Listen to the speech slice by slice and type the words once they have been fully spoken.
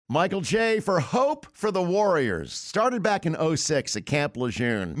Michael J. for Hope for the Warriors. Started back in '06 at Camp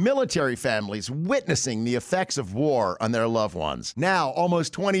Lejeune. Military families witnessing the effects of war on their loved ones. Now,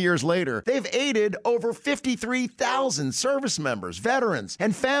 almost 20 years later, they've aided over 53,000 service members, veterans,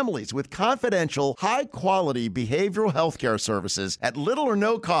 and families with confidential, high-quality behavioral health care services at little or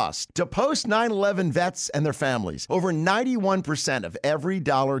no cost to post-9/11 vets and their families. Over 91% of every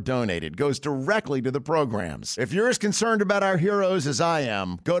dollar donated goes directly to the programs. If you're as concerned about our heroes as I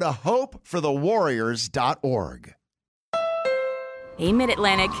am, go to hopeforthewarriors.org. Hey,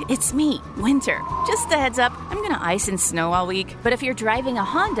 Mid-Atlantic, it's me, Winter. Just a heads up, I'm going to ice and snow all week, but if you're driving a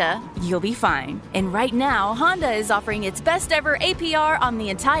Honda, you'll be fine. And right now, Honda is offering its best ever APR on the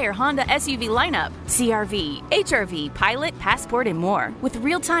entire Honda SUV lineup. CR-V, HR-V, Pilot, Passport, and more. With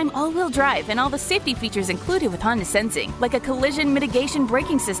real-time all-wheel drive and all the safety features included with Honda Sensing, like a collision mitigation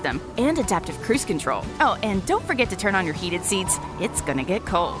braking system and adaptive cruise control. Oh, and don't forget to turn on your heated seats. It's going to get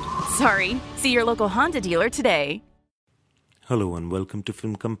cold. Sorry. See your local Honda dealer today. Hello and welcome to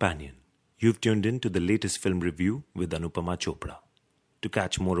Film Companion. You've tuned in to the latest film review with Anupama Chopra. To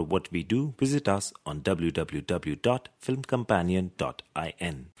catch more of what we do, visit us on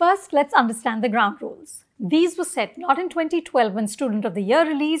www.filmcompanion.in. First, let's understand the ground rules. These were set not in 2012 when Student of the Year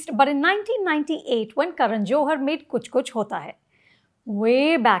released, but in 1998 when Karan Johar made Kuch Kuch Hota Hai.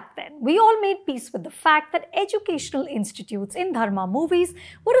 Way back then, we all made peace with the fact that educational institutes in Dharma movies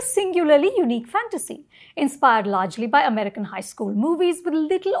were a singularly unique fantasy, inspired largely by American high school movies with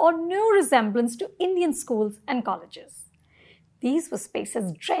little or no resemblance to Indian schools and colleges. These were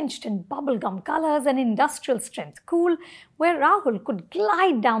spaces drenched in bubblegum colors and industrial strength cool, where Rahul could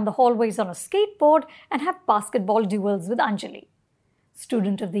glide down the hallways on a skateboard and have basketball duels with Anjali.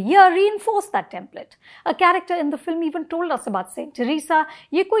 Student of the Year reinforced that template. A character in the film even told us about Saint Teresa,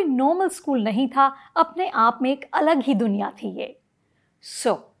 ये कोई normal school नहीं था, अपने आप में एक अलग ही दुनिया थी ये.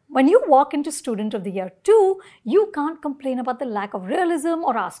 So, when you walk into Student of the Year 2, you can't complain about the lack of realism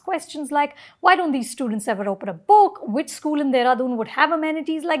or ask questions like, why don't these students ever open a book, which school in Dehradun would have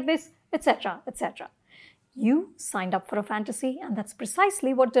amenities like this, etc., etc. You signed up for a fantasy, and that's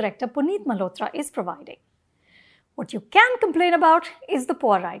precisely what director Puneet Malhotra is providing. What you can complain about is the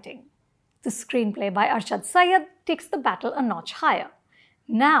poor writing. The screenplay by Arshad Syed takes the battle a notch higher.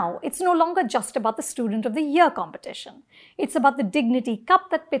 Now, it's no longer just about the Student of the Year competition. It's about the Dignity Cup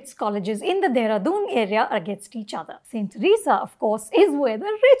that pits colleges in the Dehradun area against each other. St. Teresa, of course, is where the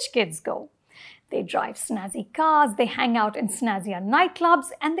rich kids go. They drive snazzy cars, they hang out in snazzier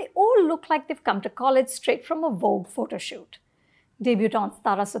nightclubs, and they all look like they've come to college straight from a Vogue photo shoot. Debutantes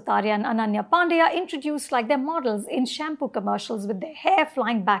Tara Sutaria and Ananya Pandey are introduced like their models in shampoo commercials with their hair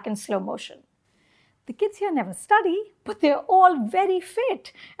flying back in slow motion. The kids here never study, but they're all very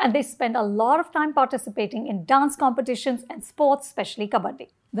fit, and they spend a lot of time participating in dance competitions and sports, especially kabaddi.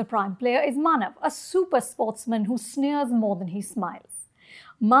 The prime player is Manav, a super sportsman who sneers more than he smiles.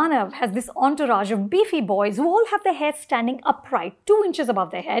 Manav has this entourage of beefy boys who all have their hair standing upright 2 inches above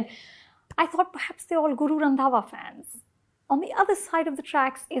their head. I thought perhaps they're all Guru Randhawa fans. On the other side of the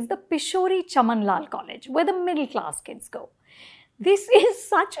tracks is the Pishori Chamanlal College, where the middle-class kids go. This is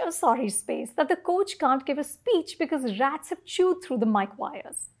such a sorry space that the coach can't give a speech because rats have chewed through the mic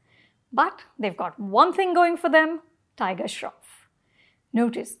wires. But they've got one thing going for them, Tiger Shroff.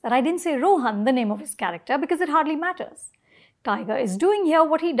 Notice that I didn't say Rohan, the name of his character, because it hardly matters. Tiger is doing here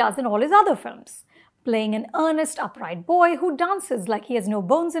what he does in all his other films, playing an earnest, upright boy who dances like he has no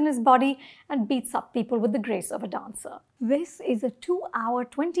bones in his body and beats up people with the grace of a dancer. This is a 2-hour,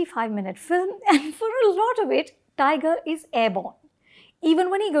 25-minute film, and for a lot of it, Tiger is airborne.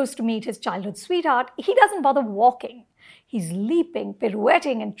 Even when he goes to meet his childhood sweetheart, he doesn't bother walking. He's leaping,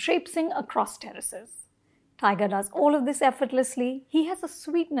 pirouetting, and traipsing across terraces. Tiger does all of this effortlessly. He has a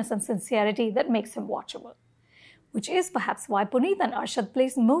sweetness and sincerity that makes him watchable, which is perhaps why Puneet and Arshad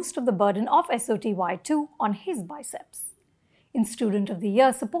place most of the burden of SOTY 2 on his biceps. In Student of the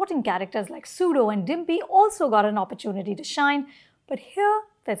Year, supporting characters like Pseudo and Dimpy also got an opportunity to shine, but here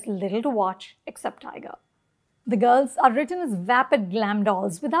there's little to watch except Tiger. The girls are written as vapid glam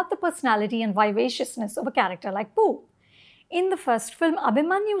dolls without the personality and vivaciousness of a character like Pooh. In the first film,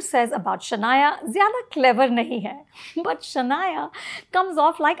 Abhimanyu says about Shania, "Zyada clever nahi hai," but Shania comes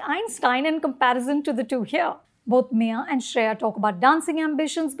off like Einstein in comparison to the two here. Both Mia and Shreya talk about dancing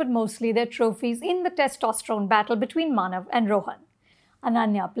ambitions, but mostly their trophies in the testosterone battle between Manav and Rohan.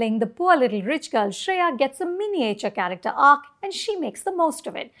 Ananya, playing the poor little rich girl Shreya, gets a miniature character arc, and she makes the most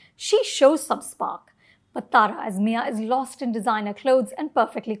of it. She shows some spark. But Tara as Mia is lost in designer clothes and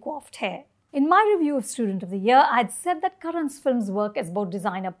perfectly coiffed hair. In my review of Student of the Year, I had said that Karan's films work as both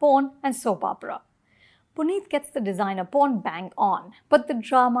designer porn and soap opera. Puneet gets the designer porn bang on, but the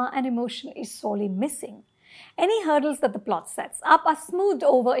drama and emotion is sorely missing. Any hurdles that the plot sets up are smoothed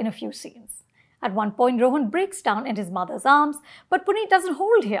over in a few scenes. At one point, Rohan breaks down in his mother's arms, but Puneet doesn't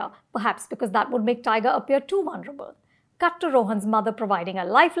hold here, perhaps because that would make Tiger appear too vulnerable. Cut to Rohan's mother providing a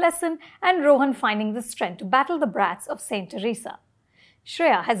life lesson and Rohan finding the strength to battle the brats of Saint Teresa.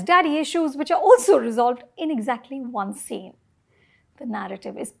 Shreya has daddy issues which are also resolved in exactly one scene. The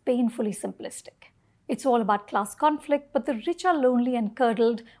narrative is painfully simplistic. It's all about class conflict, but the rich are lonely and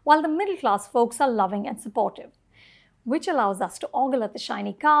curdled, while the middle-class folks are loving and supportive, which allows us to ogle at the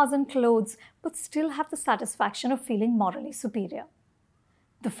shiny cars and clothes, but still have the satisfaction of feeling morally superior.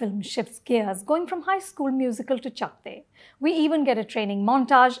 The film shifts gears, going from high school musical to Chak De. We even get a training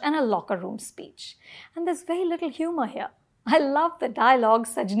montage and a locker room speech. And there's very little humor here. I love the dialogue,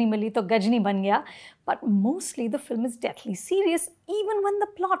 Sajni Mili to Gajni Ban Gaya, but mostly the film is deathly serious, even when the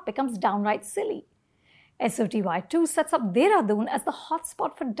plot becomes downright silly. SOTY 2 sets up Dehradun as the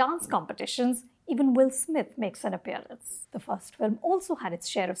hotspot for dance competitions. Even Will Smith makes an appearance. The first film also had its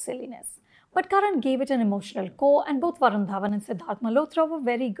share of silliness, but Karan gave it an emotional core and both Varun Dhawan and Siddharth Malhotra were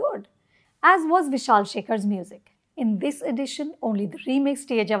very good, as was Vishal Shekhar's music. In this edition, only the remix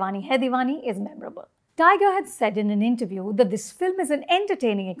Ye Jawani Hai Diwani is memorable. Tiger had said in an interview that this film is an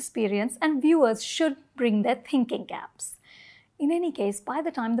entertaining experience and viewers should bring their thinking caps. In any case, by the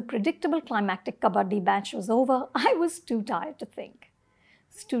time the predictable climactic kabaddi match was over, I was too tired to think.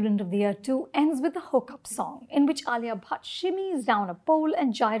 Student of the Year 2 ends with a hookup song in which Alia Bhatt shimmies down a pole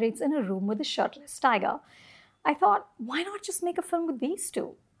and gyrates in a room with a shirtless tiger. I thought, why not just make a film with these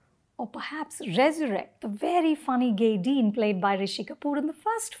two? Or perhaps resurrect the very funny gay dean played by Rishi Kapoor in the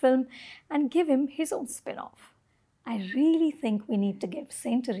first film and give him his own spin-off. I really think we need to give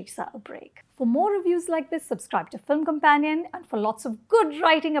Saint Teresa a break. For more reviews like this, subscribe to Film Companion, and for lots of good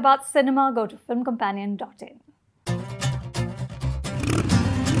writing about cinema, go to filmcompanion.in.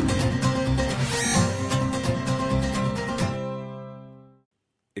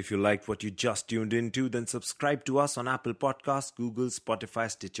 If you liked what you just tuned into, then subscribe to us on Apple Podcasts, Google,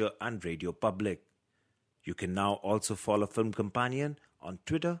 Spotify, Stitcher, and Radio Public. You can now also follow Film Companion on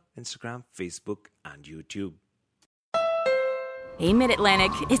Twitter, Instagram, Facebook, and YouTube. Hey,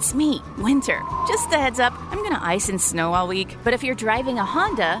 Mid-Atlantic, it's me, Winter. Just a heads up, I'm going to ice and snow all week, but if you're driving a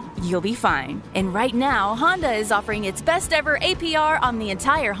Honda, you'll be fine. And right now, Honda is offering its best ever APR on the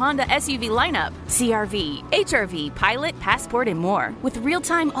entire Honda SUV lineup. CR-V, HR-V, Pilot, Passport, and more. With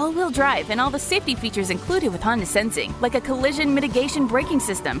real-time all-wheel drive and all the safety features included with Honda Sensing, like a collision mitigation braking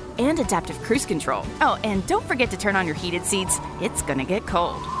system and adaptive cruise control. Oh, and don't forget to turn on your heated seats. It's going to get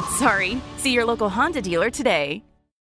cold. Sorry. See your local Honda dealer today.